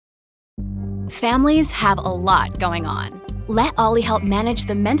Families have a lot going on. Let Ollie help manage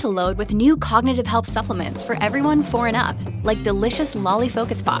the mental load with new cognitive help supplements for everyone 4 and up, like delicious Lolly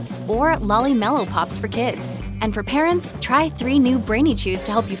Focus Pops or Lolly Mellow Pops for kids. And for parents, try 3 new Brainy Chews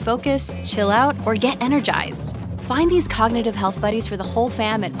to help you focus, chill out, or get energized. Find these cognitive health buddies for the whole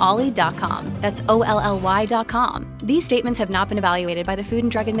fam at ollie.com. That's OLLY.com. These statements have not been evaluated by the Food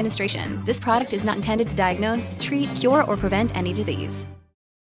and Drug Administration. This product is not intended to diagnose, treat, cure, or prevent any disease.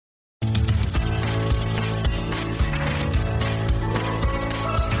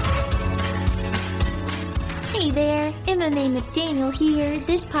 Hey there, MMA McDaniel here.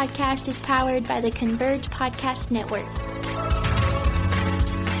 This podcast is powered by the Converge Podcast Network.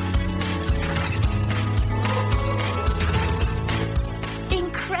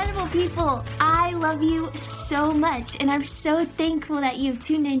 Incredible people, I love you so much, and I'm so thankful that you've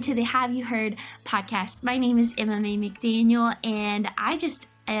tuned into the Have You Heard podcast. My name is MMA McDaniel, and I just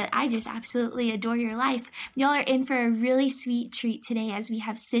absolutely adore your life. Y'all are in for a really sweet treat today as we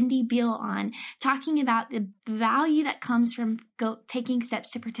have Cindy Beal on, talking about the value that comes from taking steps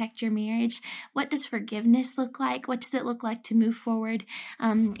to protect your marriage. What does forgiveness look like? What does it look like to move forward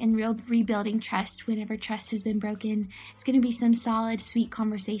and rebuilding trust whenever trust has been broken? It's going to be some solid, sweet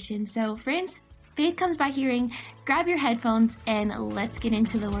conversation. So friends, faith comes by hearing. Grab your headphones and let's get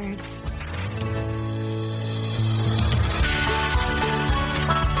into the word.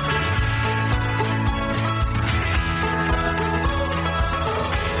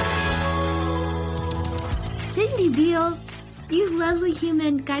 Cindy Beal, you lovely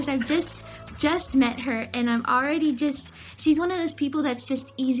human. Guys, I've just met her, and I'm already she's one of those people that's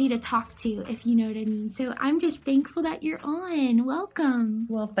just easy to talk to, if you know what I mean. So I'm just thankful that you're on. Welcome.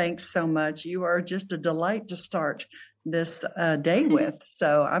 Well, thanks so much. You are just a delight to start this day with.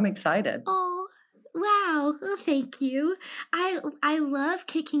 So I'm excited. Oh, wow. Well, thank you. I love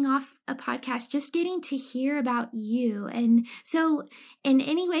kicking off a podcast, just getting to hear about you. And so in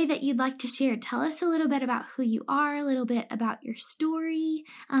any way that you'd like to share, tell us a little bit about who you are, a little bit about your story,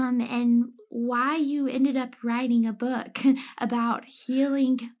 and why you ended up writing a book about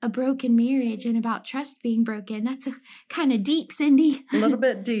healing a broken marriage and about trust being broken. That's kind of deep, Cindy. A little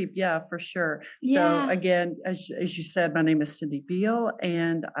bit deep. Yeah, for sure. Yeah. So again, as you said, my name is Cindy Beal,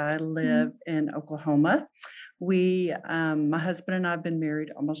 and I live in Oklahoma. My husband and I have been married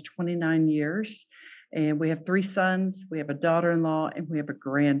almost 29 years. And we have 3 sons, we have a daughter-in-law, and we have a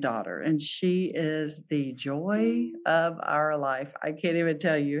granddaughter. And she is the joy of our life. I can't even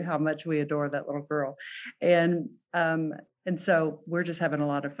tell you how much we adore that little girl. And so we're just having a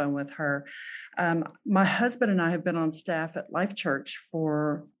lot of fun with her. My husband and I have been on staff at Life Church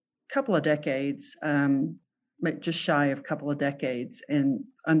for a couple of decades, just shy of a couple of decades, and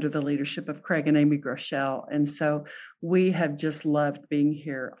under the leadership of Craig and Amy Groeschel. And so we have just loved being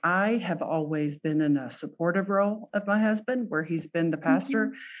here. I have always been in a supportive role of my husband, where he's been the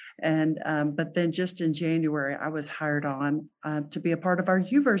pastor. And but then just in January, I was hired on to be a part of our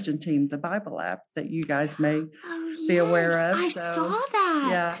YouVersion team, the Bible app that you guys may be aware of. I saw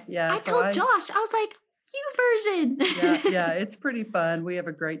that. Yeah. I told Josh, I was like, YouVersion. Yeah, it's pretty fun. We have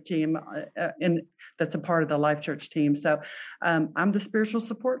a great team that's a part of the Life Church team. So I'm the spiritual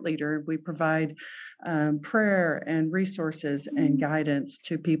support leader. We provide prayer and resources and guidance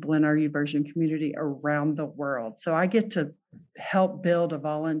to people in our YouVersion community around the world. So I get to help build a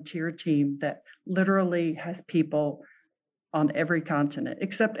volunteer team that literally has people on every continent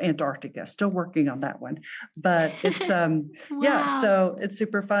except Antarctica. Still working on that one, but it's Wow. So it's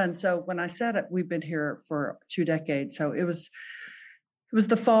super fun. So when I said it, we've been here for 2 decades. So it was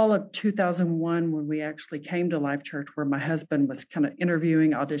the fall of 2001 when we actually came to Life Church, where my husband was kind of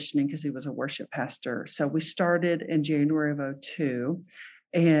auditioning because he was a worship pastor. So we started in January of 2002.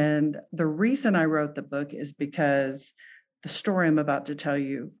 And the reason I wrote the book is because the story I'm about to tell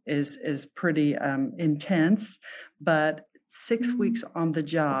you is pretty intense, but 6 weeks on the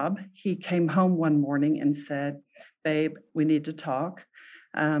job, he came home one morning and said, "Babe, we need to talk."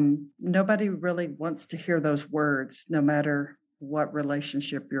 Nobody really wants to hear those words, no matter what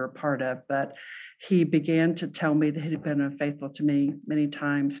relationship you're a part of. But he began to tell me that he'd been unfaithful to me many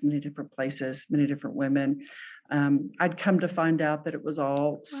times, many different places, many different women. I'd come to find out that it was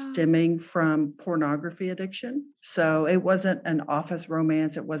all stemming from pornography addiction. So it wasn't an office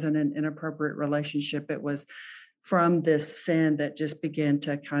romance. It wasn't an inappropriate relationship. It was from this sin that just began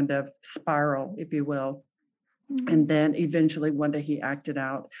to kind of spiral, if you will. And then eventually one day he acted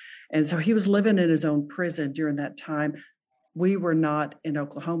out. And so he was living in his own prison during that time. We were not in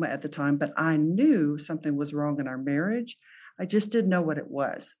Oklahoma at the time, but I knew something was wrong in our marriage. I just didn't know what it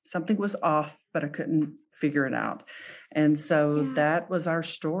was. Something was off, but I couldn't figure it out. And so Yeah. that was our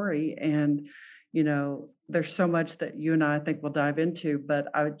story. And, there's so much that you and I think we'll dive into, but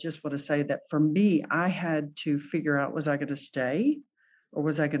I just want to say that for me, I had to figure out, was I going to stay or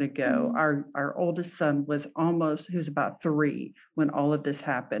was I going to go? Mhm. Our oldest son he was about 3 when all of this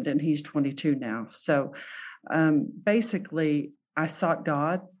happened, and he's 22 now. So basically, I sought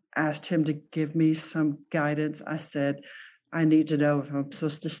God, asked him to give me some guidance. I said, I need to know if I'm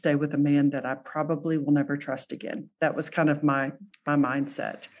supposed to stay with a man that I probably will never trust again. That was kind of my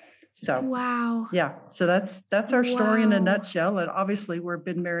mindset. So Wow. yeah, so that's our story in a Wow. nutshell. And obviously, we've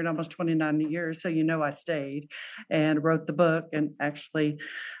been married almost 29 years, so I stayed and wrote the book. And actually,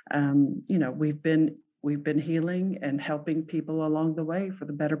 we've been healing and helping people along the way for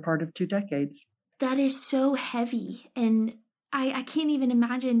the better part of 2 decades. That is so heavy. And I can't even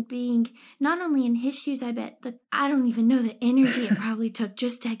imagine being not only in his shoes, I don't even know the energy it probably took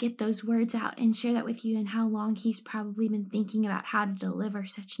just to get those words out and share that with you, and how long he's probably been thinking about how to deliver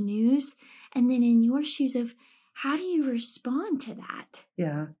such news. And then in your shoes of how do you respond to that?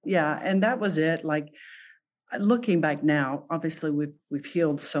 Yeah, yeah, and that was it. Like, looking back now, obviously we've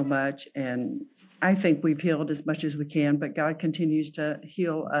healed so much, and I think we've healed as much as we can, but God continues to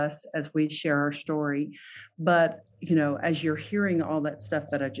heal us as we share our story. But as you're hearing all that stuff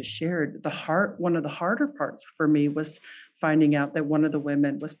that I just shared, one of the harder parts for me was finding out that one of the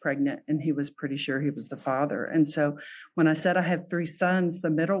women was pregnant, and he was pretty sure he was the father. And so when I said I had 3 sons,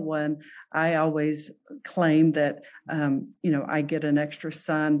 the middle one, I always claimed that, I get an extra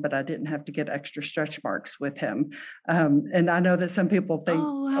son, but I didn't have to get extra stretch marks with him. And I know that some people think,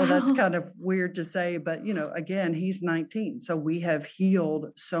 Oh, that's wow. kind of weird to say, but, again, he's 19. So we have healed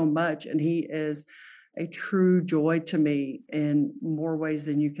so much, and he is a true joy to me in more ways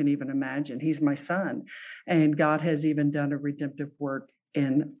than you can even imagine. He's my son, and God has even done a redemptive work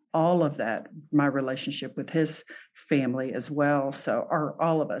in all of that, my relationship with his family as well. So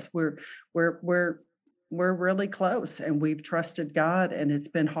all of us, we're really close, and we've trusted God, and it's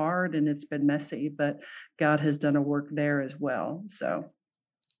been hard and it's been messy, but God has done a work there as well. So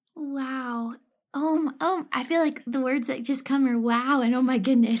Wow. I feel like the words that just come are wow and oh my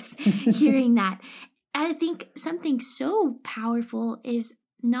goodness, hearing that. I think something so powerful is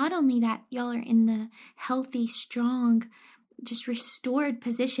not only that y'all are in the healthy, strong, just restored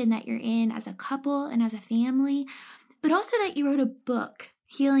position that you're in as a couple and as a family, but also that you wrote a book,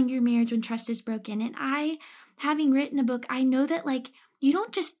 Healing Your Marriage When Trust is Broken. And having written a book, I know that you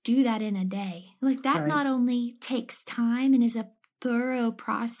don't just do that in a day. That right. not only takes time and is a thorough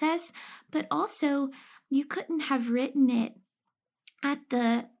process, but also you couldn't have written it at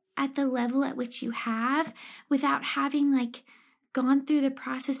the level at which you have without having gone through the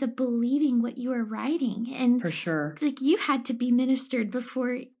process of believing what you were writing. And For sure. you had to be ministered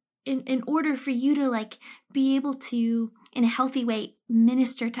before in order for you to be able to in a healthy way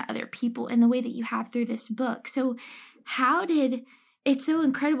minister to other people in the way that you have through this book. So it's so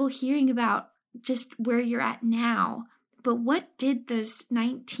incredible hearing about just where you're at now, but what did those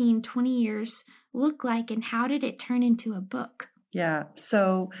 19, 20 years look like, and how did it turn into a book? Yeah.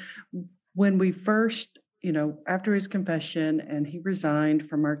 So when we first, after his confession, and he resigned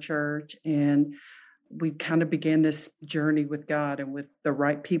from our church, and we kind of began this journey with God and with the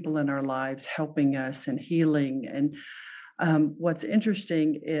right people in our lives, helping us and healing. And what's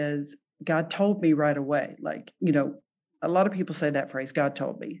interesting is God told me right away, a lot of people say that phrase, God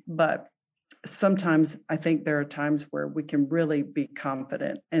told me, but sometimes I think there are times where we can really be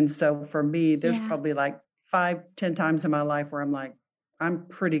confident. And so for me, there's probably 5-10 times in my life where I'm like, I'm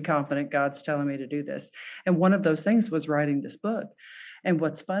pretty confident God's telling me to do this. And one of those things was writing this book. And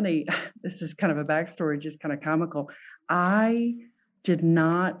what's funny, this is kind of a backstory, just kind of comical. I did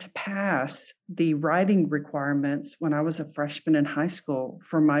not pass the writing requirements when I was a freshman in high school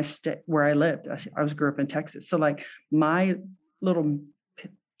for my state where I lived. I grew up in Texas. So my little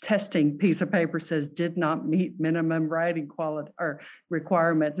testing piece of paper says did not meet minimum writing quality or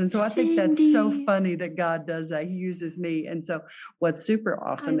requirements. And so I think that's so funny that God does that. He uses me. And so what's super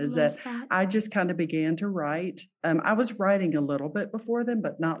awesome is that I just kind of began to write. I was writing a little bit before then,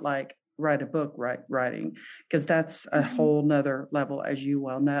 but not write a book, writing, because that's a whole nother level, as you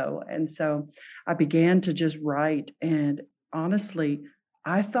well know. And so I began to just write. And honestly,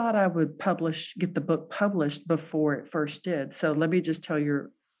 I thought I would get the book published before it first did. So let me just tell your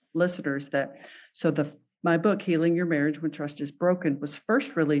listeners that my book, Healing Your Marriage When Trust is Broken, was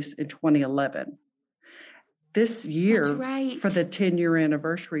first released in 2011. This year, for the 10-year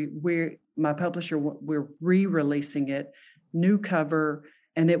anniversary, my publisher, we're re-releasing it, new cover,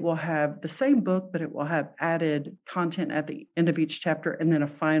 and it will have the same book, but it will have added content at the end of each chapter and then a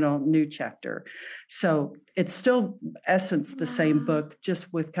final new chapter. So it's still essence the same book,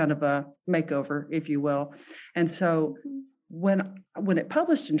 just with kind of a makeover, if you will. And so when it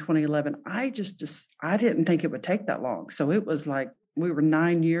published in 2011, I didn't think it would take that long. So it was like we were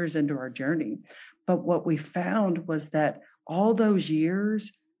 9 years into our journey. But what we found was that all those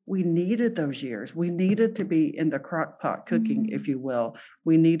years, we needed those years. We needed to be in the crock pot cooking, if you will.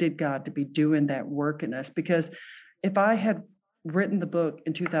 We needed God to be doing that work in us, because if I had written the book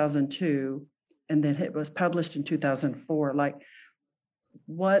in 2002 and then it was published in 2004, like,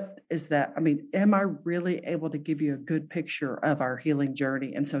 what is that? I mean, am I really able to give you a good picture of our healing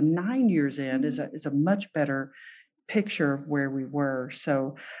journey? And so 9 years in is a much better picture of where we were.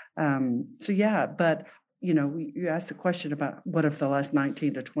 So yeah, but you asked the question about what if the last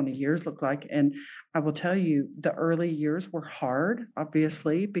 19 to 20 years look like. And I will tell you, the early years were hard,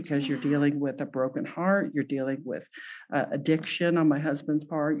 obviously, because you're dealing with a broken heart. You're dealing with addiction on my husband's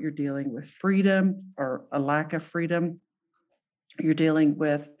part. You're dealing with freedom or a lack of freedom. You're dealing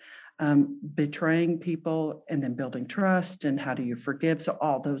with betraying people and then building trust. And how do you forgive? So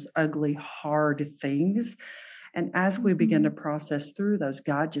all those ugly, hard things. And as we begin to process through those,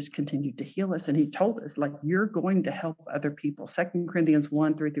 God just continued to heal us. And he told us, like, you're going to help other people. 2 Corinthians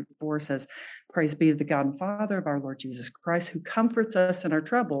 1:3-4 says, praise be to the God and Father of our Lord Jesus Christ, who comforts us in our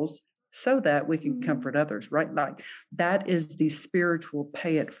troubles so that we can comfort others, right? Like, that is the spiritual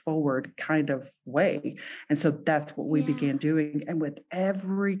pay it forward kind of way. And so that's what we began doing. And with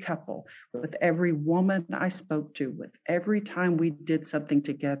every couple, with every woman I spoke to, with every time we did something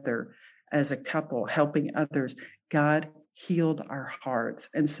together, as a couple, helping others, God healed our hearts.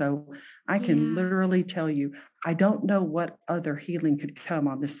 And so I can literally tell you, I don't know what other healing could come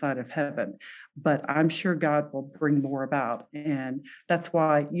on this side of heaven, but I'm sure God will bring more about. And that's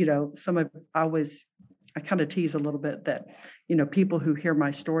why, I kind of tease a little bit that, people who hear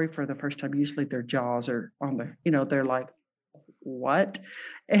my story for the first time, usually their jaws are on they're like, what?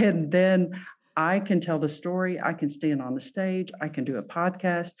 And then I can tell the story. I can stand on the stage. I can do a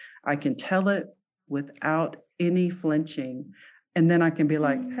podcast. I can tell it without any flinching. And then I can be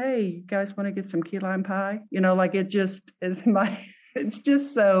like, hey, you guys want to get some key lime pie? It just is it's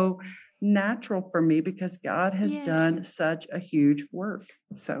just so natural for me because God has done such a huge work.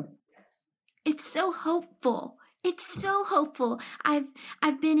 So it's so hopeful. It's so hopeful.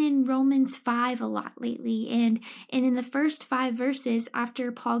 I've been in Romans 5 a lot lately, and in the first 5 verses,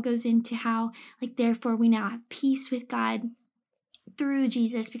 after Paul goes into how, like, therefore we now have peace with God through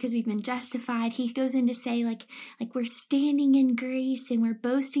Jesus because we've been justified, he goes in to say like we're standing in grace and we're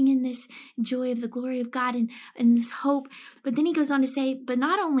boasting in this joy of the glory of God and this hope. But then he goes on to say, but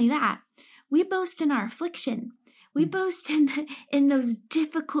not only that, we boast in our affliction. We boast in those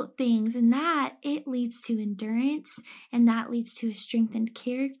difficult things, and that it leads to endurance, and that leads to a strengthened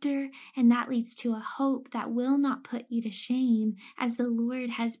character, and that leads to a hope that will not put you to shame, as the Lord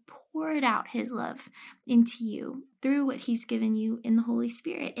has poured out his love into you through what he's given you in the Holy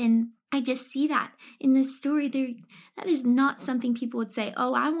Spirit. And I just see that in this story there. That is not something people would say,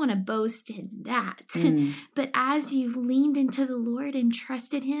 oh, I want to boast in that. But as you've leaned into the Lord and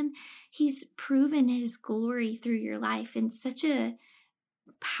trusted him, he's proven his glory through your life in such a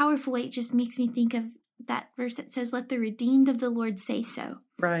powerful way. It just makes me think of that verse that says, let the redeemed of the Lord say so.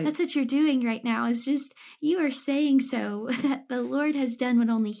 Right. That's what you're doing right now, is just you are saying so, that the Lord has done what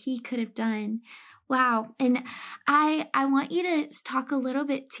only he could have done. Wow. And I want you to talk a little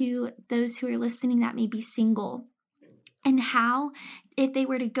bit to those who are listening that may be single, and how, if they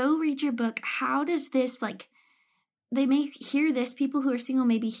were to go read your book, how does this, like, they may hear this, people who are single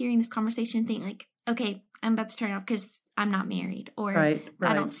may be hearing this conversation and think like, okay, I'm about to turn off because I'm not married, or right.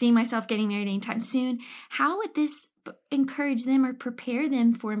 I don't see myself getting married anytime soon. How would this encourage them or prepare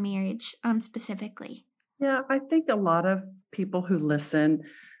them for marriage specifically? Yeah, I think a lot of people who listen,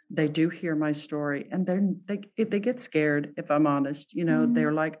 they do hear my story, and then they get scared, if I'm honest.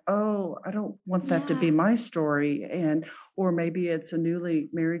 They're like, oh, I don't want that to be my story. Or maybe it's a newly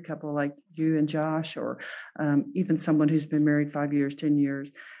married couple like you and Josh, or even someone who's been married 5 years, 10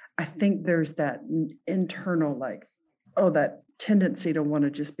 years. I think there's that internal, like, that tendency to want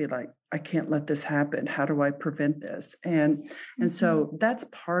to just be like, I can't let this happen. How do I prevent this? And so that's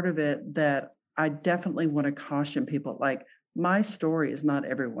part of it that I definitely want to caution people. Like, my story is not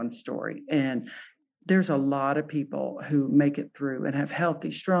everyone's story. And there's a lot of people who make it through and have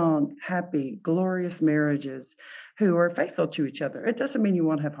healthy, strong, happy, glorious marriages who are faithful to each other. It doesn't mean you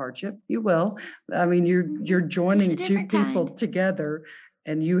won't have hardship. You will. I mean, you're joining two people together,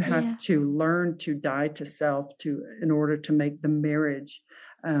 and you have to learn to die to self in order to make the marriage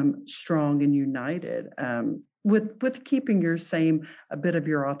strong and united. With keeping a bit of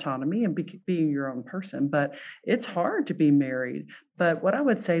your autonomy and being your own person. But it's hard to be married. But what I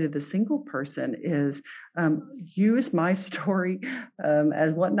would say to the single person is use my story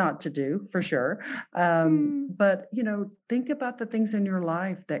as what not to do, for sure. But, think about the things in your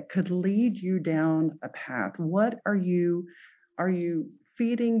life that could lead you down a path. What are you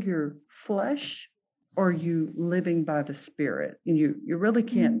feeding your flesh? Or are you living by the Spirit? And you really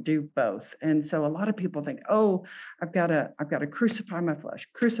can't do both. And so a lot of people think, oh, I've got to crucify my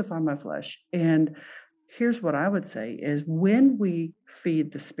flesh. And here's what I would say is when we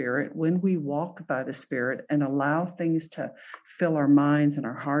feed the Spirit, when we walk by the Spirit and allow things to fill our minds and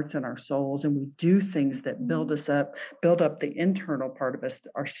our hearts and our souls, and we do things that build up the internal part of us,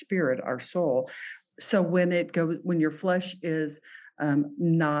 our spirit, our soul. So when your flesh is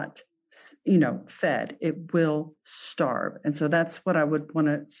not fed, it will starve. And so that's what I would want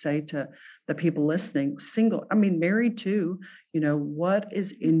to say to the people listening, married too, what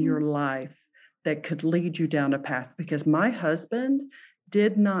is in your life that could lead you down a path? Because my husband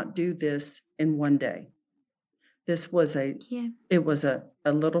did not do this in one day. This was it was a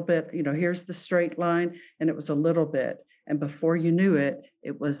little bit, here's the straight line, and it was a little bit. And before you knew it,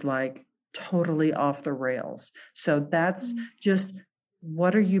 it was like totally off the rails. So that's just,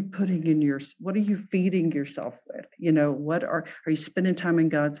 what are you what are you feeding yourself with? Are you spending time in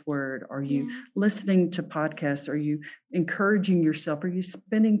God's word? Are you listening to podcasts? Are you encouraging yourself? Are you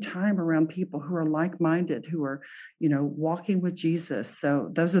spending time around people who are like-minded, who are, walking with Jesus? So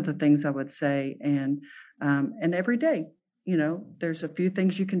those are the things I would say. And every day, there's a few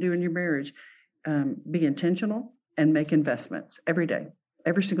things you can do in your marriage. Be intentional and make investments every day,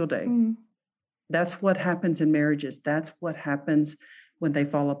 every single day. That's what happens in marriages. That's what happens when they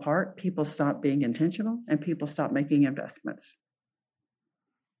fall apart. People stop being intentional and people stop making investments.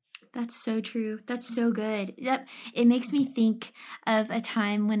 That's so true. That's so good. It makes me think of a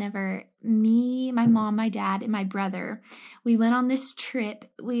time whenever me, my mom, my dad, and my brother, we went on this trip.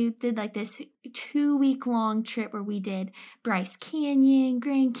 We did like this 2-week-long trip where we did Bryce Canyon,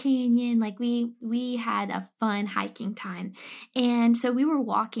 Grand Canyon. Like we had a fun hiking time. And so we were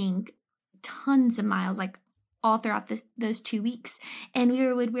walking tons of miles, like all throughout those 2 weeks. And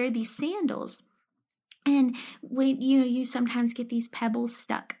we would wear these sandals. And when, you sometimes get these pebbles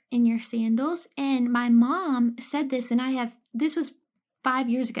stuck in your sandals. And my mom said this, and this was 5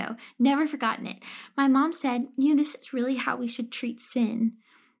 years ago, never forgotten it. My mom said, this is really how we should treat sin.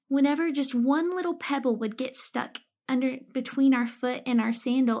 Whenever just one little pebble would get stuck between our foot and our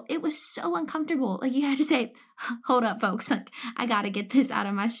sandal, it was so uncomfortable. Like you had to say, hold up, folks. Like, I got to get this out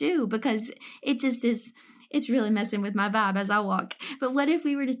of my shoe because it just is. It's really messing with my vibe as I walk. But what if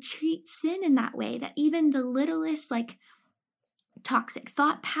we were to treat sin in that way, that even the littlest toxic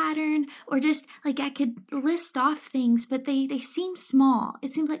thought pattern, or just I could list off things, but they seem small.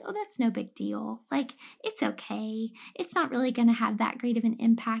 It seems like, oh, that's no big deal. It's okay. It's not really going to have that great of an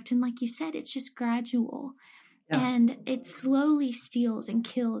impact. And like you said, it's just gradual. And it slowly steals and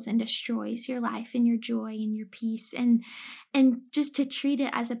kills and destroys your life and your joy and your peace. And just to treat it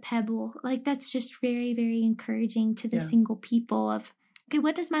as a pebble, that's just very, very encouraging to the single people of, okay,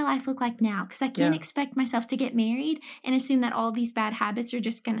 what does my life look like now? Because I can't expect myself to get married and assume that all these bad habits are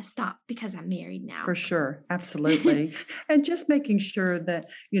just going to stop because I'm married now. For sure. Absolutely. And just making sure that,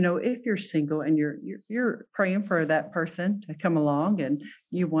 if you're single and you're praying for that person to come along and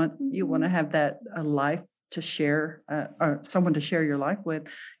you want to have that life to share, or someone to share your life with,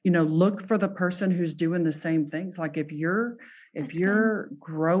 look for the person who's doing the same things. Like if you're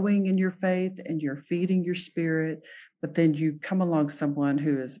growing in your faith and you're feeding your spirit, but then you come along someone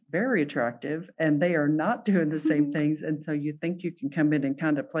who is very attractive and they are not doing the same things. And so you think you can come in and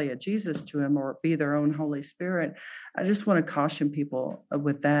kind of play a Jesus to them or be their own Holy Spirit. I just want to caution people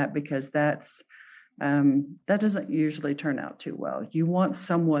with that, because that doesn't usually turn out too well. You want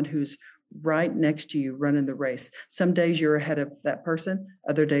someone who's right next to you running the race. Some days you're ahead of that person,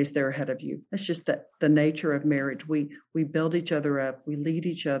 other days they're ahead of you. It's just the nature of marriage. We build each other up, we lead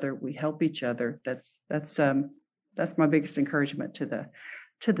each other, we help each other. That's my biggest encouragement to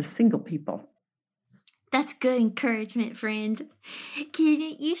the single people. That's good encouragement, friend.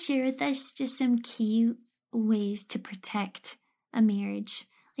 Can you share with us just some key ways to protect a marriage?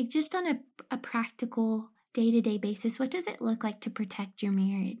 Just on a practical day-to-day basis, what does it look like to protect your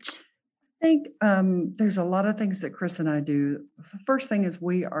marriage? I think there's a lot of things that Chris and I do. The first thing is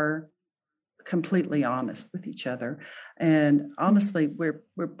we are completely honest with each other. And honestly, we're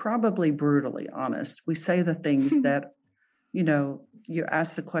probably brutally honest. We say the things that, you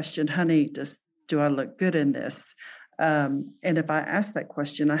ask the question, honey, do I look good in this? And if I ask that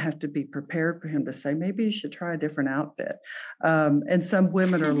question, I have to be prepared for him to say, maybe you should try a different outfit. And some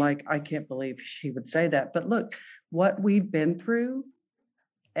women are like, I can't believe she would say that. But look, what we've been through,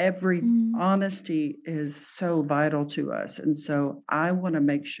 every honesty is so vital to us. And so I want to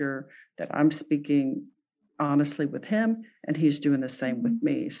make sure that I'm speaking honestly with him and he's doing the same with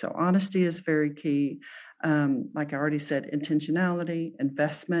me. So honesty is very key. Like I already said, intentionality,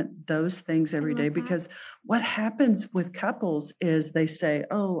 investment, those things every day, because what happens with couples is they say,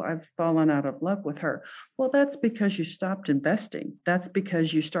 oh, I've fallen out of love with her. Well, that's because you stopped investing. That's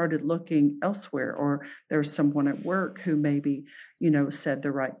because you started looking elsewhere, or there's someone at work who maybe, said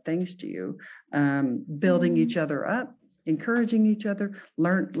the right things to you. Building each other up, encouraging each other,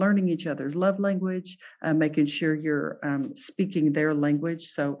 learning each other's love language, making sure you're speaking their language.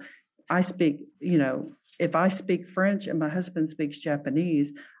 So I speak, if I speak French and my husband speaks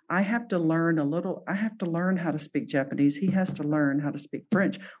Japanese, I have to learn how to speak Japanese. He has to learn how to speak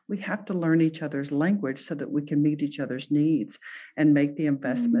French. We have to learn each other's language so that we can meet each other's needs and make the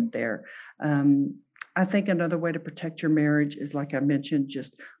investment there. I think another way to protect your marriage is, like I mentioned,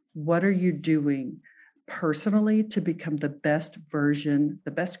 just what are you doing personally to become the best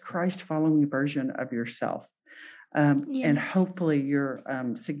Christ following version of yourself. And hopefully your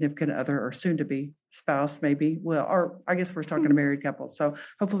significant other or soon to be spouse, maybe, or I guess we're talking to married couples. So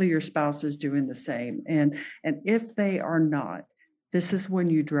hopefully your spouse is doing the same. And if they are not, this is when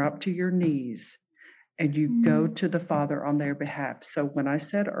you drop to your knees and you go to the Father on their behalf. So when I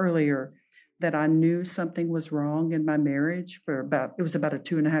said earlier that I knew something was wrong in my marriage it was about a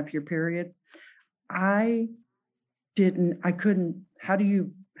 2.5-year period, I couldn't, how do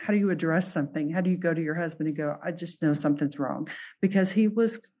you address something? How do you go to your husband and go, I just know something's wrong? Because he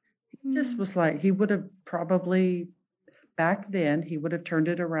was like, he would have probably, back then, he would have turned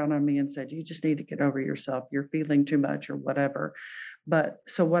it around on me and said, you just need to get over yourself. You're feeling too much or whatever. But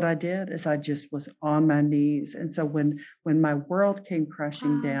so what I did is I just was on my knees. And so when my world came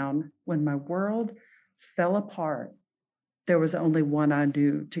crashing down, when my world fell apart, there was only one I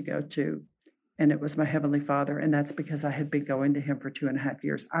knew to go to. And it was my Heavenly Father. And that's because I had been going to him for 2.5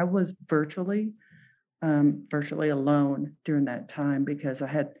 years. I was virtually alone during that time because I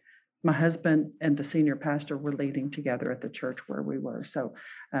had my husband and the senior pastor were leading together at the church where we were. So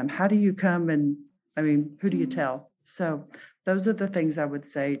how do you come and, who do you tell? So those are the things I would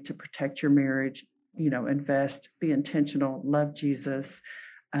say to protect your marriage, invest, be intentional, love Jesus,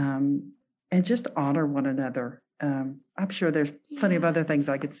 and just honor one another. I'm sure there's plenty of other things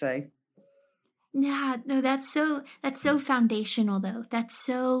I could say. Yeah, no, that's so foundational though. That's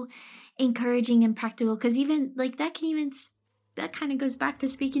so encouraging and practical, because even like that kind of goes back to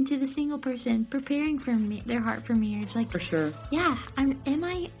speaking to the single person, preparing for their heart for marriage. Like, for sure. Yeah, am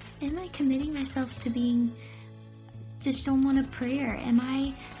I committing myself to being just someone of prayer? Am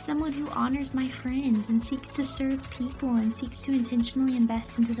I someone who honors my friends and seeks to serve people and seeks to intentionally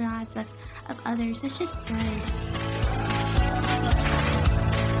invest into the lives of others? That's just good.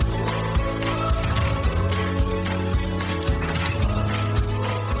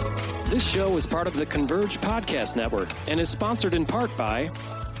 This show is part of the Converge Podcast Network and is sponsored in part by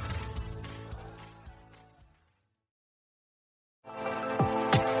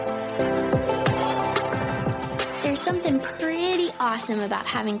There's something pretty awesome about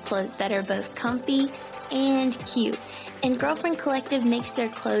having clothes that are both comfy and cute. And Girlfriend Collective makes their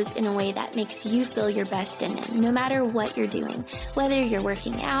clothes in a way that makes you feel your best in them, no matter what you're doing. Whether you're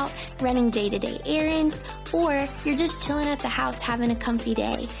working out, running day-to-day errands, or you're just chilling at the house having a comfy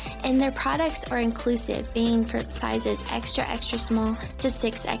day. And their products are inclusive, being for sizes extra, extra small to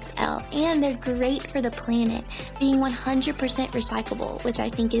 6XL. And they're great for the planet, being 100% recyclable, which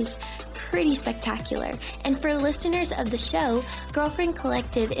I think is pretty spectacular. And for listeners of the show, Girlfriend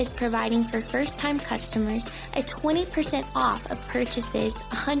Collective is providing for first-time customers a 20% off of purchases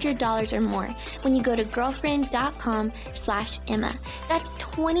 $100 or more when you go to girlfriend.com/Emma. That's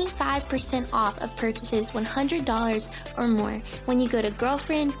 25% off of purchases $100 or more when you go to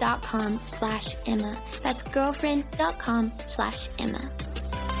girlfriend.com/Emma. That's girlfriend.com/Emma.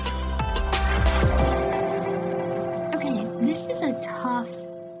 Okay, this is a tough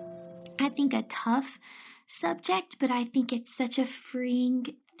subject, but I think it's such a freeing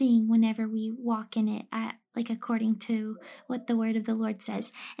thing whenever we walk in it. like according to what the word of the Lord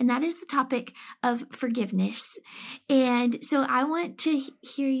says. And that is the topic of forgiveness. And so I want to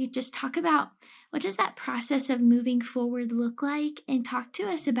hear you just talk about, what does that process of moving forward look like? And talk to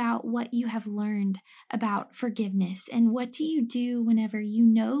us about what you have learned about forgiveness. And what do you do whenever you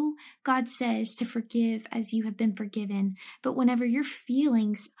know God says to forgive as you have been forgiven, but whenever your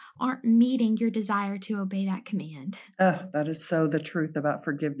feelings aren't meeting your desire to obey that command? Oh, that is so the truth about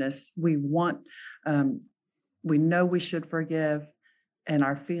forgiveness. We know we should forgive, and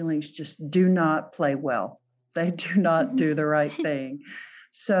our feelings just do not play well. They do not do the right thing.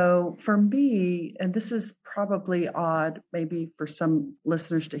 So for me, and this is probably odd, maybe for some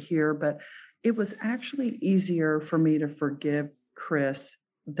listeners to hear, but it was actually easier for me to forgive Chris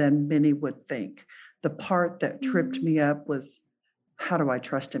than many would think. The part that tripped me up was, how do I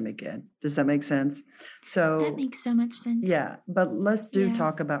trust him again? Does that make sense? So that makes so much sense. Yeah, but let's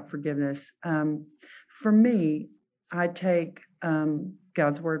talk about forgiveness. For me, I take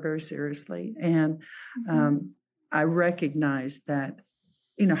God's word very seriously, and I recognize that,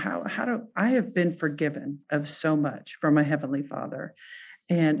 I have been forgiven of so much from my Heavenly Father,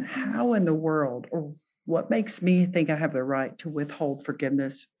 and how in the world, or what makes me think I have the right to withhold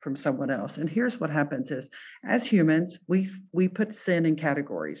forgiveness from someone else? And here's what happens is, as humans, we put sin in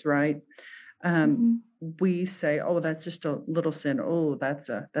categories, right? We say, oh, that's just a little sin. Oh, that's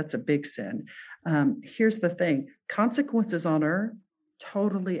a big sin. Here's the thing. Consequences on earth,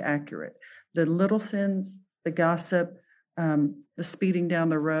 totally accurate. The little sins, the gossip, the speeding down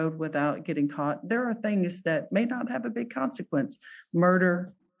the road without getting caught, there are things that may not have a big consequence.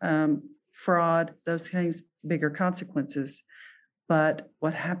 Murder, fraud, those things, bigger consequences. But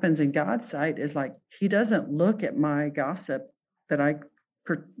what happens in God's sight is, like, he doesn't look at my gossip that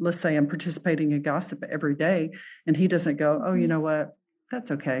let's say I'm participating in gossip every day, and he doesn't go, oh, you know what?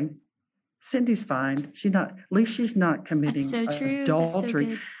 That's okay. Cindy's fine. At least she's not committing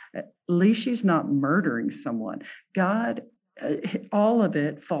adultery. At least she's not murdering someone. God, all of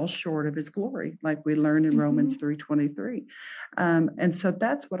it falls short of his glory, like we learn in Romans 3:23. And so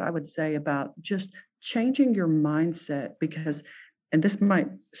that's what I would say about just changing your mindset, because, and this might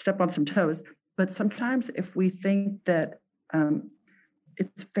step on some toes, but sometimes if we think that,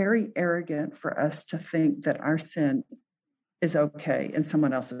 it's very arrogant for us to think that our sin is okay and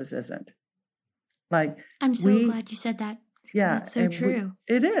someone else's isn't. Like, I'm so glad you said that. Yeah. That's so true.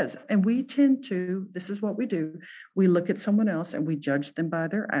 It is. And we tend to, this is what we do. We look at someone else and we judge them by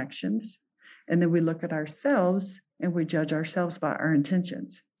their actions. And then we look at ourselves and we judge ourselves by our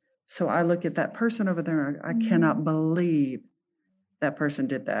intentions. So I look at that person over there, I cannot believe that person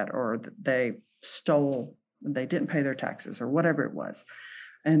did that, or they stole, they didn't pay their taxes, or whatever it was.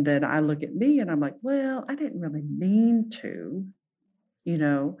 And then I look at me and I'm like, well, I didn't really mean to,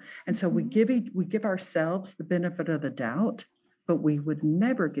 And so we give ourselves the benefit of the doubt, but we would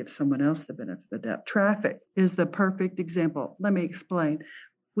never give someone else the benefit of the doubt. Traffic is the perfect example. Let me explain.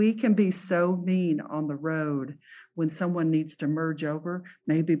 We can be so mean on the road when someone needs to merge over,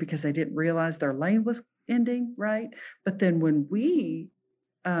 maybe because they didn't realize their lane was ending, right? But then when we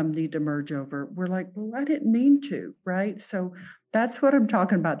need to merge over, we're like, well, I didn't mean to, right? So that's what I'm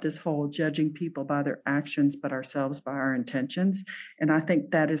talking about, this whole judging people by their actions, but ourselves by our intentions. And I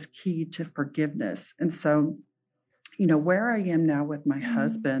think that is key to forgiveness. And so, where I am now with my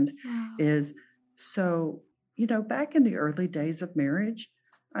husband is, so, back in the early days of marriage,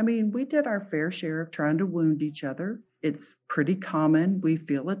 we did our fair share of trying to wound each other. It's pretty common. We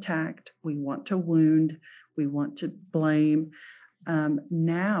feel attacked. We want to wound. We want to blame.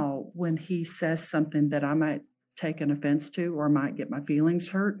 Now, when he says something that I might take an offense to or might get my feelings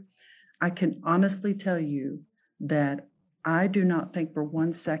hurt, I can honestly tell you that I do not think for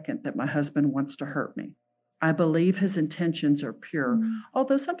 1 second that my husband wants to hurt me. I believe his intentions are pure,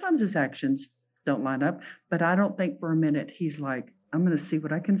 although sometimes his actions don't line up. But I don't think for a minute he's like, I'm going to see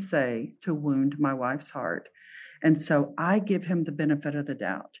what I can say to wound my wife's heart. And so I give him the benefit of the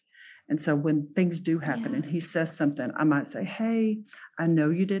doubt. And so when things do happen and he says something, I might say, hey, I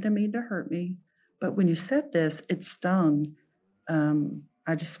know you didn't mean to hurt me, but when you said this, it stung.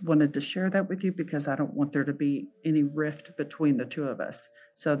 I just wanted to share that with you because I don't want there to be any rift between the two of us.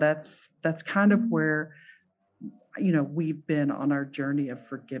 So that's kind of where, we've been on our journey of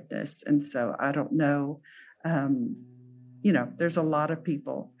forgiveness. And so I don't know, there's a lot of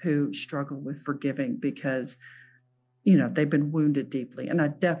people who struggle with forgiving because, they've been wounded deeply. And I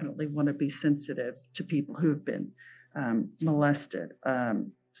definitely want to be sensitive to people who have been molested,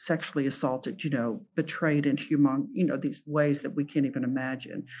 sexually assaulted, betrayed in these ways that we can't even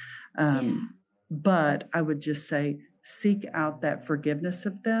imagine. But I would just say, seek out that forgiveness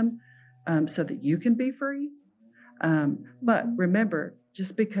of them, so that you can be free. But remember,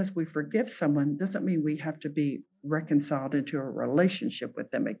 just because we forgive someone doesn't mean we have to be reconciled into a relationship with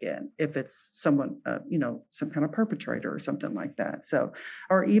them again. If it's someone, some kind of perpetrator or something like that. So,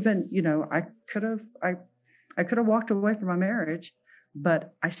 or even, I could have walked away from my marriage,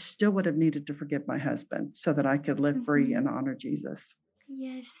 but I still would have needed to forgive my husband so that I could live free and honor Jesus.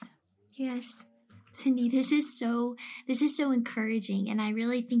 Yes. Yes. Cindy, this is so encouraging. And I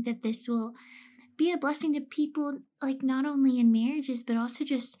really think that this will be a blessing to people, like not only in marriages, but also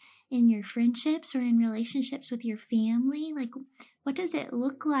just in your friendships or in relationships with your family. Like, what does it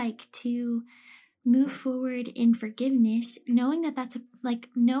look like to move forward in forgiveness, knowing that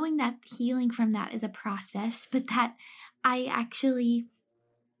knowing that healing from that is a process, but that I actually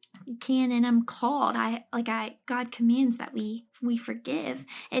can and I'm called. God commands that we forgive.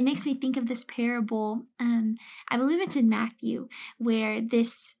 It makes me think of this parable. I believe it's in Matthew, where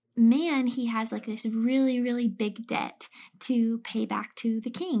this man, he has like this really, really big debt to pay back to the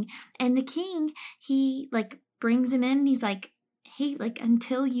king. And the king, he like brings him in and he's like, hey, like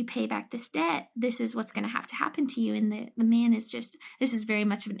until you pay back this debt, this is what's going to have to happen to you. And the man is just, this is very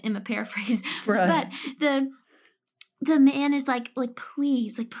much of an Emma paraphrase, right. But the man is like,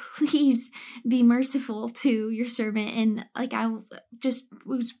 please be merciful to your servant. And like, I just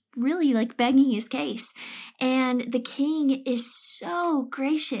was really like begging his case. And the king is so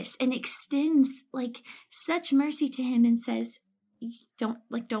gracious and extends like such mercy to him and says,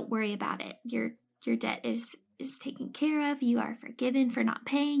 don't worry about it. Your debt is taken care of. You are forgiven for not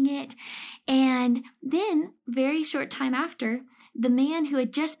paying it. And then very short time after, the man who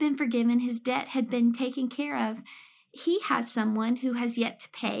had just been forgiven, his debt had been taken care of, he has someone who has yet to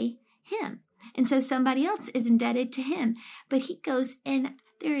pay him. And so somebody else is indebted to him. But he goes and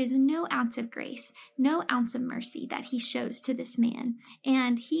there is no ounce of grace, no ounce of mercy that he shows to this man.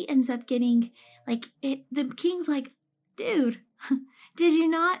 And he ends up getting like it. The king's like, dude, did you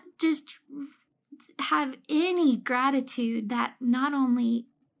not just have any gratitude that not only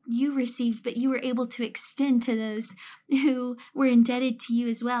you received, but you were able to extend to those who were indebted to you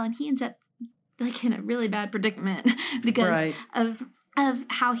as well? And he ends up like in a really bad predicament because of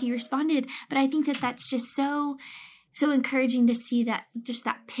how he responded. But I think that that's just so encouraging to see that, just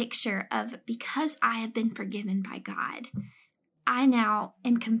that picture of, because I have been forgiven by God, I now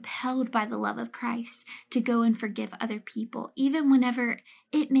am compelled by the love of Christ to go and forgive other people, even whenever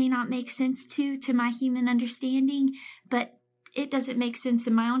it may not make sense to my human understanding, but it doesn't make sense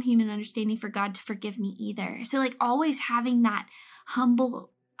in my own human understanding for God to forgive me either. So like always having that humble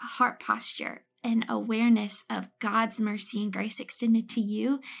heart posture and awareness of God's mercy and grace extended to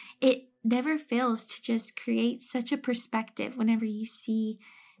you, it never fails to just create such a perspective whenever you see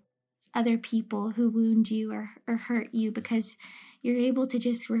other people who wound you or hurt you, because you're able to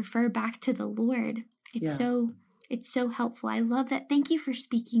just refer back to the Lord. It's so helpful. I love that. Thank you for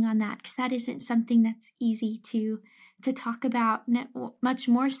speaking on that, because that isn't something that's easy to talk about, much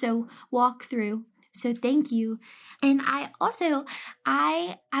more so walk through. So thank you. And I also,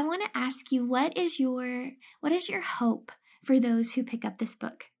 I want to ask you, what is your hope for those who pick up this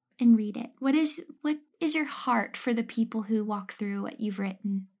book and read it? What is your heart for the people who walk through what you've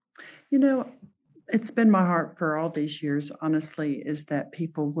written? It's been my heart for all these years, honestly, is that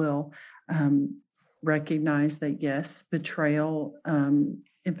people will recognize that, yes, betrayal,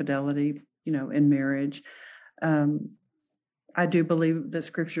 infidelity, in marriage. I do believe that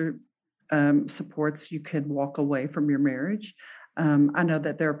Scripture supports you can walk away from your marriage. I know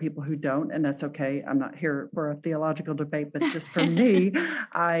that there are people who don't, and that's okay. I'm not here for a theological debate, but just for me,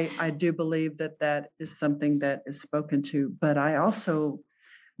 I do believe that is something that is spoken to. But I also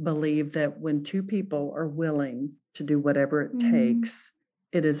believe that when two people are willing to do whatever it takes,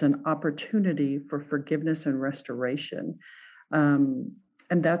 it is an opportunity for forgiveness and restoration. And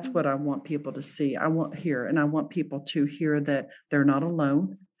that's what I want people to see. I want people to hear that they're not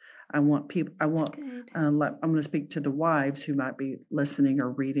alone. I'm going to speak to the wives who might be listening or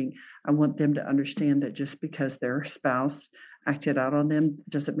reading. I want them to understand that just because their spouse acted out on them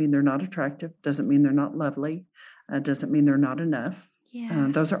doesn't mean they're not attractive, doesn't mean they're not lovely, doesn't mean they're not enough. Yeah.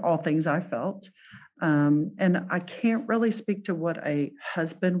 Those are all things I felt. And I can't really speak to what a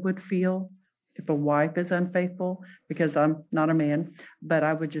husband would feel if a wife is unfaithful, because I'm not a man, but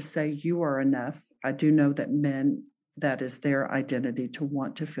I would just say you are enough. I do know that men, that is their identity, to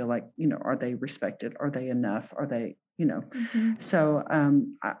want to feel like, are they respected? Are they enough? Are they, So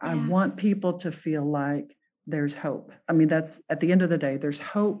I want people to feel like there's hope. I mean, that's at the end of the day, there's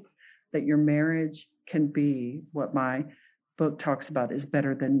hope that your marriage can be what my book talks about is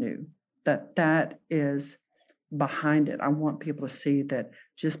better than new. That is behind it. I want people to see that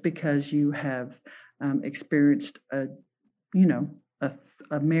just because you have experienced a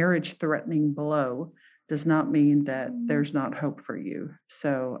marriage threatening blow does not mean that there's not hope for you.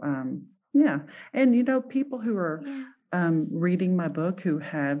 So, and people who are reading my book who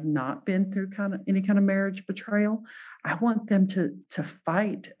have not been through any kind of marriage betrayal, I want them to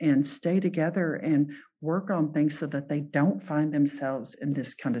fight and stay together and work on things so that they don't find themselves in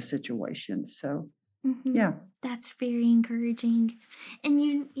this kind of situation. So, that's very encouraging. And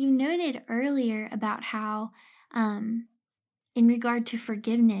you noted earlier about how, in regard to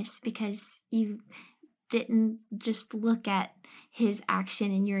forgiveness, because you didn't just look at his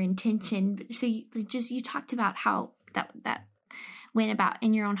action and your intention, so you talked about how that went about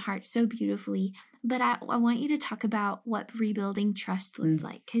in your own heart so beautifully. But I want you to talk about what rebuilding trust looked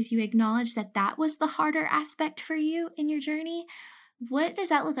like, because you acknowledged that was the harder aspect for you in your journey. What does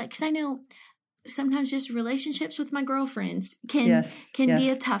that look like? Because I know sometimes just relationships with my girlfriends can be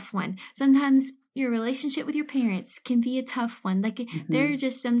a tough one. Sometimes your relationship with your parents can be a tough one. Like there are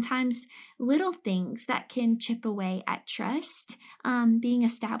just sometimes little things that can chip away at trust being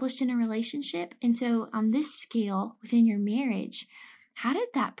established in a relationship. And so on this scale within your marriage, how did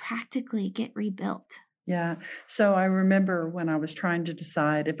that practically get rebuilt? Yeah. So I remember when I was trying to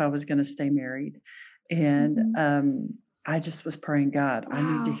decide if I was going to stay married, and I just was praying, God, I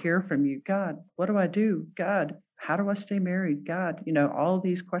need to hear from you. God, what do I do? God, how do I stay married? God, all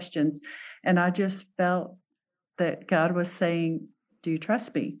these questions. And I just felt that God was saying, do you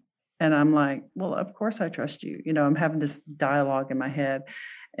trust me? And I'm like, well, of course I trust you. I'm having this dialogue in my head,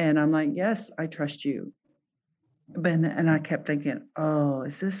 and I'm like, yes, I trust you. And I kept thinking, oh,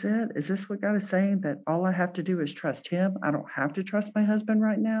 is this it? Is this what God is saying? That all I have to do is trust him? I don't have to trust my husband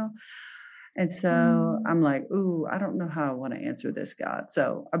right now? And so I'm like, ooh, I don't know how I want to answer this, God.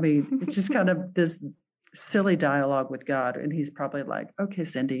 So, it's just kind of this silly dialogue with God. And he's probably like, okay,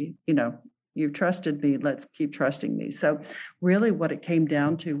 Cindy, you've trusted me. Let's keep trusting me. So really what it came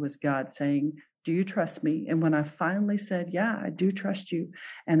down to was God saying, do you trust me? And when I finally said, yeah, I do trust you.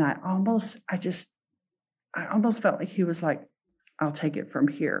 And I almost felt like he was like, I'll take it from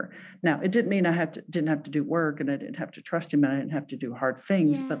here. Now, it didn't mean I didn't have to do work, and I didn't have to trust him, and I didn't have to do hard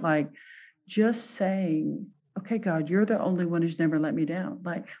things, but like just saying, okay, God, you're the only one who's never let me down.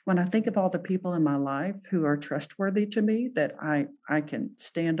 Like when I think of all the people in my life who are trustworthy to me, that I can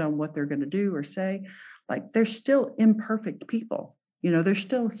stand on what they're going to do or say, like they're still imperfect people. They're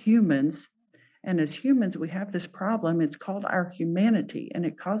still humans. And as humans, we have this problem. It's called our humanity, and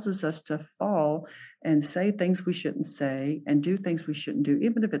it causes us to fall and say things we shouldn't say and do things we shouldn't do,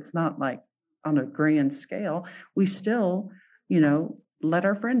 even if it's not like on a grand scale. We still, let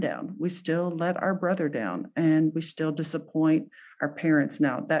our friend down. We still let our brother down, and we still disappoint our parents.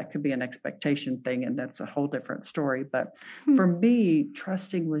 Now, that could be an expectation thing, and that's a whole different story. But for me,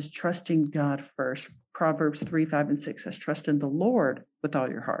 trusting was trusting God first. Proverbs 3:5-6 says, trust in the Lord with all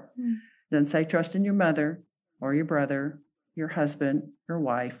your heart. It doesn't say trust in your mother or your brother, your husband, your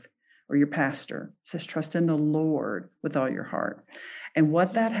wife, or your pastor. It says trust in the Lord with all your heart. And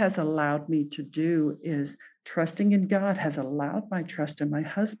what that has allowed me to do is trusting in God has allowed my trust in my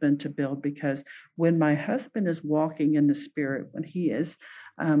husband to build, because when my husband is walking in the Spirit,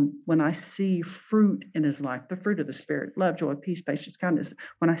 when I see fruit in his life, the fruit of the Spirit, love, joy, peace, patience, kindness,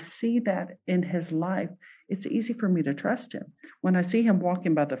 when I see that in his life, it's easy for me to trust him. When I see him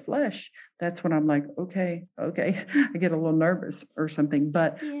walking by the flesh, that's when I'm like, okay, I get a little nervous or something.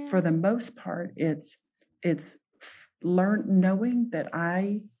 But for the most part, it's knowing that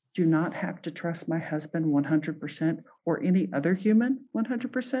I do not have to trust my husband 100% or any other human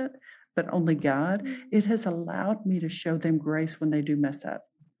 100%, but only God. It has allowed me to show them grace when they do mess up.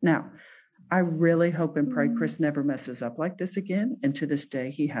 Now, I really hope and pray Chris never messes up like this again. And to this day,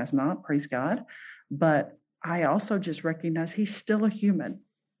 he has not, praise God. But I also just recognize he's still a human.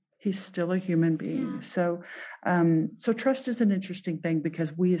 He's still a human being. So trust is an interesting thing,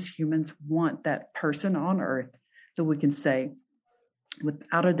 because we as humans want that person on earth that we can say,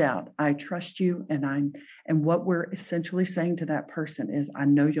 without a doubt, I trust you. And what we're essentially saying to that person is, I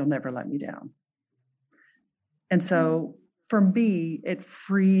know you'll never let me down. And so for me, it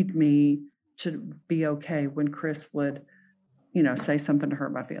freed me to be okay when Chris would, say something to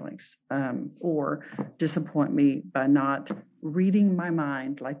hurt my feelings, or disappoint me by not reading my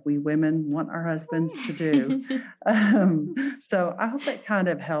mind like we women want our husbands to do. So I hope that kind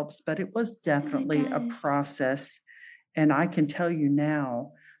of helps, but it was definitely a process. And I can tell you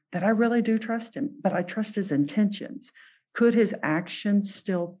now that I really do trust him, but I trust his intentions. Could his actions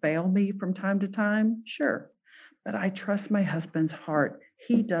still fail me from time to time? Sure. But I trust my husband's heart.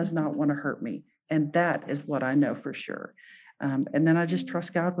 He does not want to hurt me. And that is what I know for sure. And then I just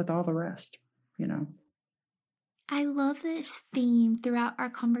trust God with all the rest, you know. I love this theme throughout our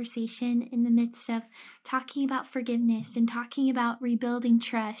conversation in the midst of talking about forgiveness and talking about rebuilding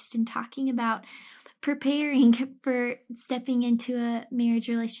trust and talking about preparing for stepping into a marriage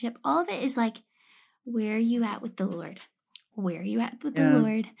relationship. All of it is like, where are you at with the Lord? Where are you at with the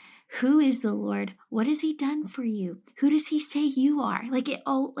Lord? Who is the Lord? What has he done for you? Who does he say you are?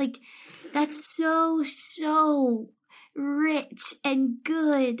 That's so rich and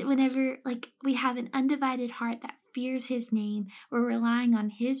good whenever we have an undivided heart that fears his name. We're relying on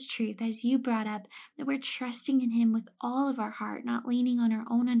his truth, as you brought up, that we're trusting in him with all of our heart, not leaning on our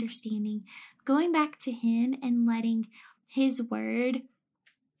own understanding, going back to him and letting his word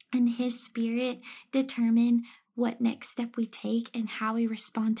and his spirit determine what next step we take and how we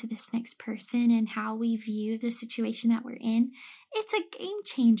respond to this next person and how we view the situation that we're in. It's a game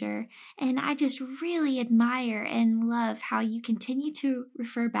changer. And I just really admire and love how you continue to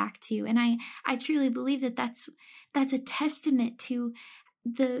refer back to. And I truly believe that that's a testament to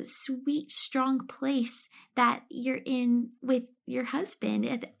the sweet, strong place that you're in with your husband.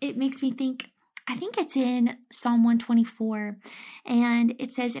 It makes me think, I think it's in Psalm 124, and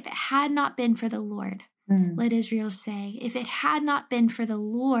it says, if it had not been for the Lord, let Israel say, if it had not been for the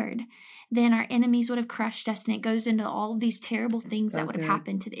Lord, then our enemies would have crushed us. And it goes into all of these terrible things that would have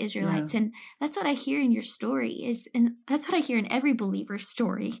happened to the Israelites. And that's what I hear in your story and that's what I hear in every believer's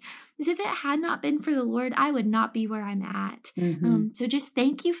story, is if it had not been for the Lord, I would not be where I'm at. So just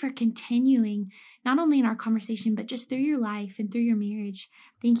thank you for continuing, not only in our conversation, but just through your life and through your marriage.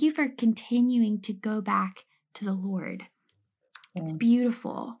 Thank you for continuing to go back to the Lord. It's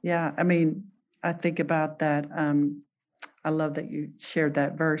beautiful. Yeah. I mean, I think about that. I love that you shared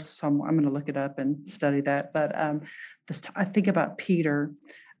that verse. So I'm going to look it up and study that. But I think about Peter.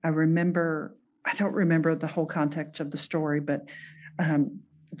 I don't remember the whole context of the story, but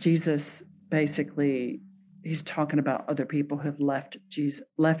Jesus basically, he's talking about other people who have left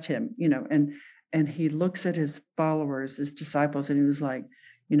him, and he looks at his followers, his disciples, and he was like,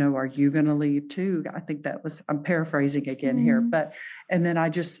 are you going to leave too? I think I'm paraphrasing again here, but, and then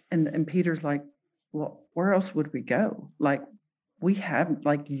and Peter's like, well, where else would we go? We have,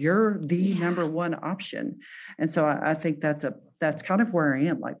 you're the number one option. And so I think that's kind of where I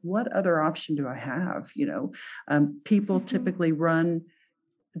am. What other option do I have? People typically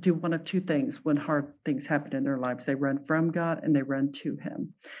do one of two things when hard things happen in their lives. They run from God and they run to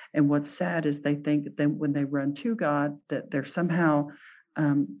him. And what's sad is they think that when they run to God, that they're somehow,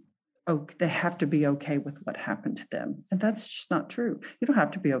 they have to be okay with what happened to them. And that's just not true. You don't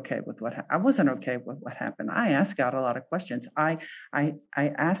have to be okay with what happened. I wasn't okay with what happened. I asked God a lot of questions. I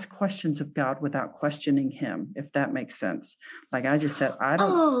asked questions of God without questioning him, if that makes sense. I just said, I don't.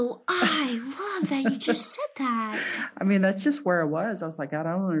 Oh, I love that you just said that. I mean, that's just where I was. I was like, I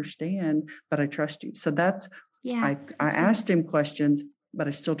don't understand, but I trust you. So I asked him questions, but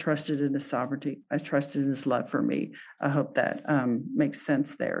I still trusted in his sovereignty. I trusted in his love for me. I hope that makes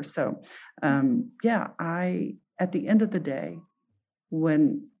sense there. So, at the end of the day,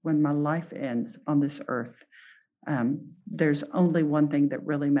 when my life ends on this earth, there's only one thing that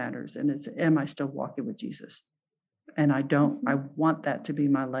really matters, and it's, am I still walking with Jesus? And I want that to be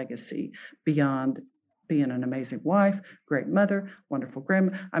my legacy beyond being an amazing wife, great mother, wonderful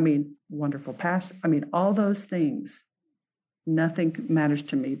grandma, wonderful pastor. All those things. Nothing matters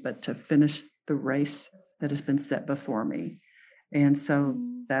to me but to finish the race that has been set before me. And so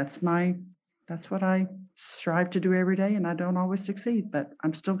that's what I strive to do every day. And I don't always succeed, but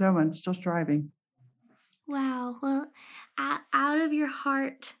I'm still going, still striving. Wow. Well, out of your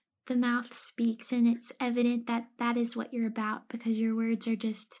heart, the mouth speaks, and it's evident that is what you're about, because your words are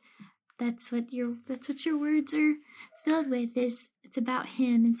that's what your words are filled with. It's about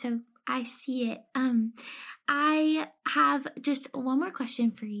him. And so I see it. I have just one more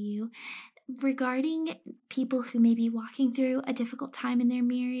question for you regarding people who may be walking through a difficult time in their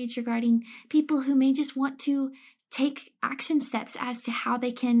marriage, regarding people who may just want to take action steps as to how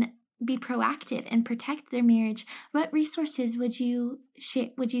they can be proactive and protect their marriage. What resources would you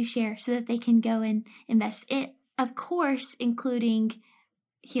share so that they can go and invest in, of course, including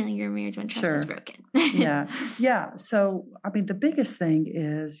healing your marriage when trust is broken? Yeah. So, the biggest thing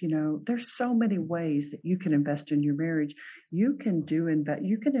is, there's so many ways that you can invest in your marriage. You can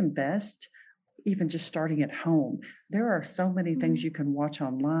invest even just starting at home. There are so many things you can watch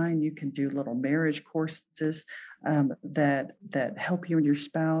online. You can do little marriage courses that help you and your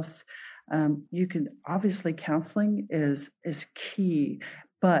spouse. You can, obviously, counseling is key,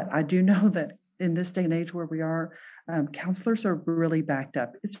 but I do know that in this day and age where we are, counselors are really backed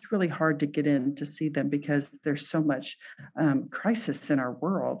up. It's really hard to get in to see them because there's so much crisis in our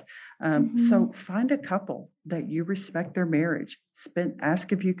world. So find a couple that you respect their marriage.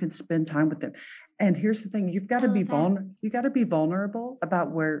 Ask if you can spend time with them. And here's the thing: you've got to be you got to be vulnerable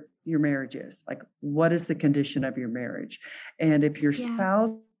about where your marriage is. Like, what is the condition of your marriage? And if your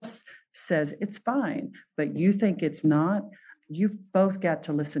spouse says it's fine, but you think it's not, you've both got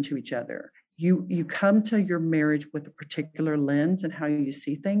to listen to each other. You come to your marriage with a particular lens and how you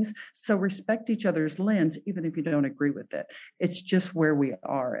see things. So respect each other's lens, even if you don't agree with it. It's just where we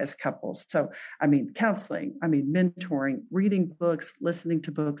are as couples. So, counseling, mentoring, reading books, listening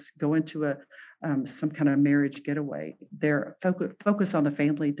to books, going to some kind of marriage getaway. Their Focus on the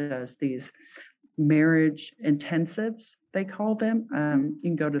Family does these marriage intensives, they call them. You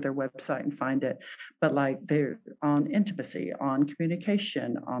can go to their website and find it, but like they're on intimacy, on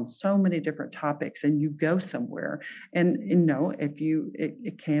communication, on so many different topics, and you go somewhere. And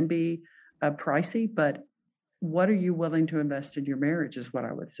it can be pricey, but what are you willing to invest in your marriage is what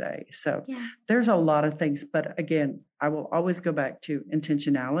I would say. So there's a lot of things, but again, I will always go back to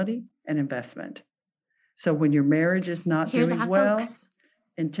intentionality and investment. So when your marriage is not doing well,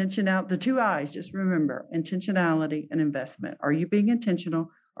 the two I's, just remember, intentionality and investment. Are you being intentional?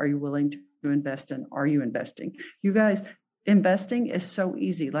 Are you willing to invest in? Are you investing? You guys, investing is so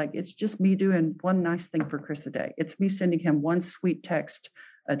easy. Like, it's just me doing one nice thing for Chris a day. It's me sending him one sweet text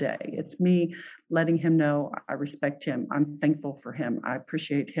a day. It's me letting him know I respect him. I'm thankful for him. I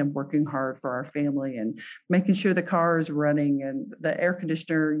appreciate him working hard for our family and making sure the car is running and the air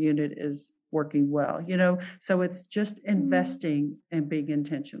conditioner unit is working well, so it's just investing and being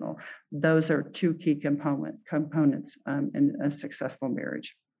intentional. Those are two key components in a successful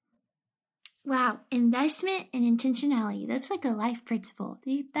marriage. Wow. Investment and intentionality. That's like a life principle.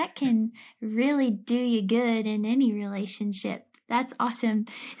 That can really do you good in any relationship. That's awesome.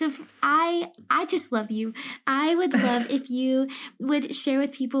 I just love you. I would love if you would share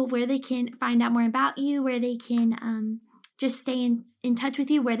with people where they can find out more about you, where they can just stay in touch with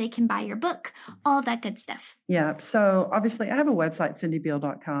you, where they can buy your book, all of that good stuff. Yeah. So obviously I have a website,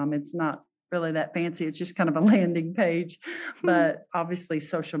 cindybeal.com. It's not really that fancy. It's just kind of a landing page, but obviously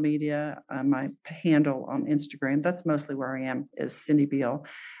social media, my handle on Instagram, that's mostly where I am, is Cindy Beal.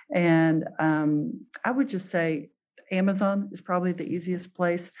 And I would just say Amazon is probably the easiest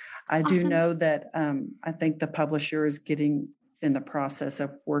place. I do know that I think the publisher is getting in the process of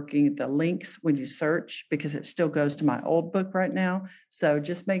working the links when you search, because it still goes to my old book right now. So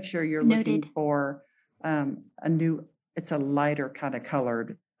just make sure you're looking for it's a lighter kind of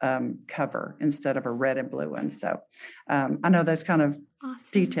colored cover instead of a red and blue one. So I know that's kind of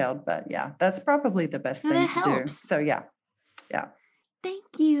detailed, but yeah, that's probably the best thing to do. So yeah.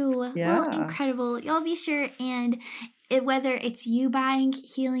 Thank you. Yeah. Well, incredible. Y'all be sure and whether it's you buying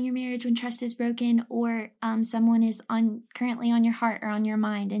Healing Your Marriage When Trust is Broken, or someone is currently on your heart or on your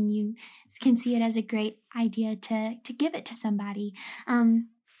mind, and you can see it as a great idea to give it to somebody.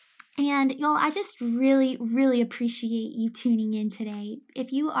 And y'all, I just really, really appreciate you tuning in today.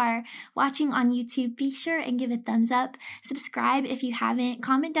 If you are watching on YouTube, be sure and give a thumbs up. Subscribe if you haven't.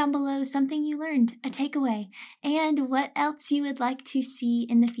 Comment down below something you learned, a takeaway, and what else you would like to see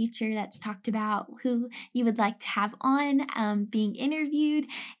in the future that's talked about, who you would like to have on being interviewed.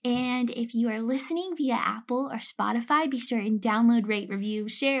 And if you are listening via Apple or Spotify, be sure and download, rate, review,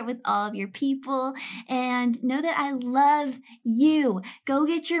 share it with all of your people, and know that I love you. Go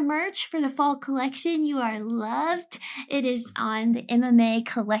get your merch for the fall collection. You are loved. It is on the MMA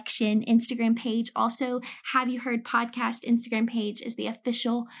collection Instagram page. Also, Have You Heard podcast Instagram page is the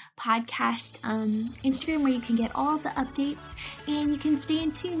official podcast Instagram, where you can get all of the updates and you can stay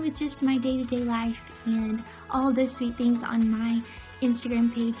in tune with just my day-to-day life and all of those sweet things on my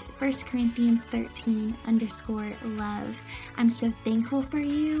Instagram page, 1 Corinthians 13_love. I'm so thankful for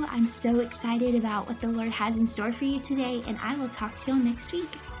you. I'm so excited about what the Lord has in store for you today, and I will talk to you all next week.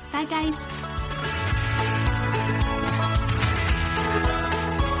 Bye, guys.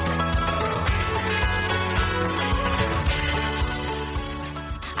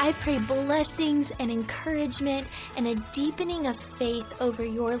 I pray blessings and encouragement and a deepening of faith over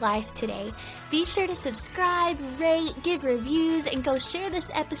your life today. Be sure to subscribe, rate, give reviews, and go share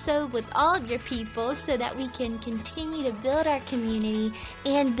this episode with all of your people so that we can continue to build our community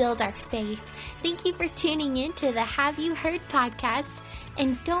and build our faith. Thank you for tuning in to the Have You Heard podcast,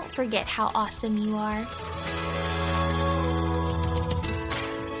 and don't forget how awesome you are.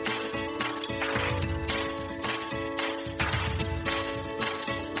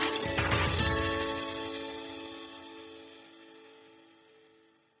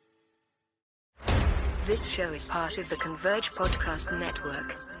 This show is part of the Converge Podcast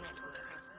Network.